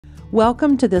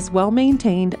Welcome to this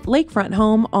well-maintained lakefront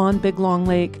home on Big Long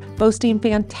Lake, boasting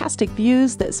fantastic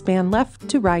views that span left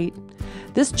to right.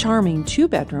 This charming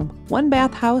 2-bedroom,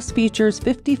 1-bath house features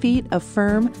 50 feet of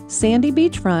firm, sandy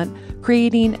beachfront,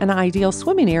 creating an ideal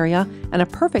swimming area and a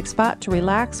perfect spot to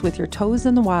relax with your toes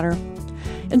in the water.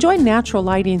 Enjoy natural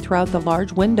lighting throughout the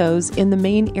large windows in the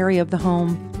main area of the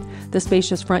home. The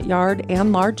spacious front yard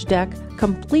and large deck,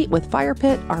 complete with fire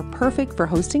pit, are perfect for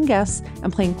hosting guests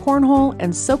and playing cornhole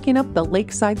and soaking up the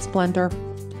lakeside splendor.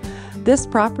 This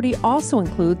property also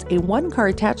includes a 1-car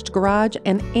attached garage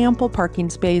and ample parking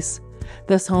space.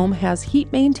 This home has heat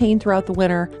maintained throughout the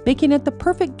winter, making it the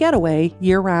perfect getaway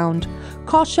year-round.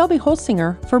 Call Shelby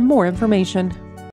Holsinger for more information.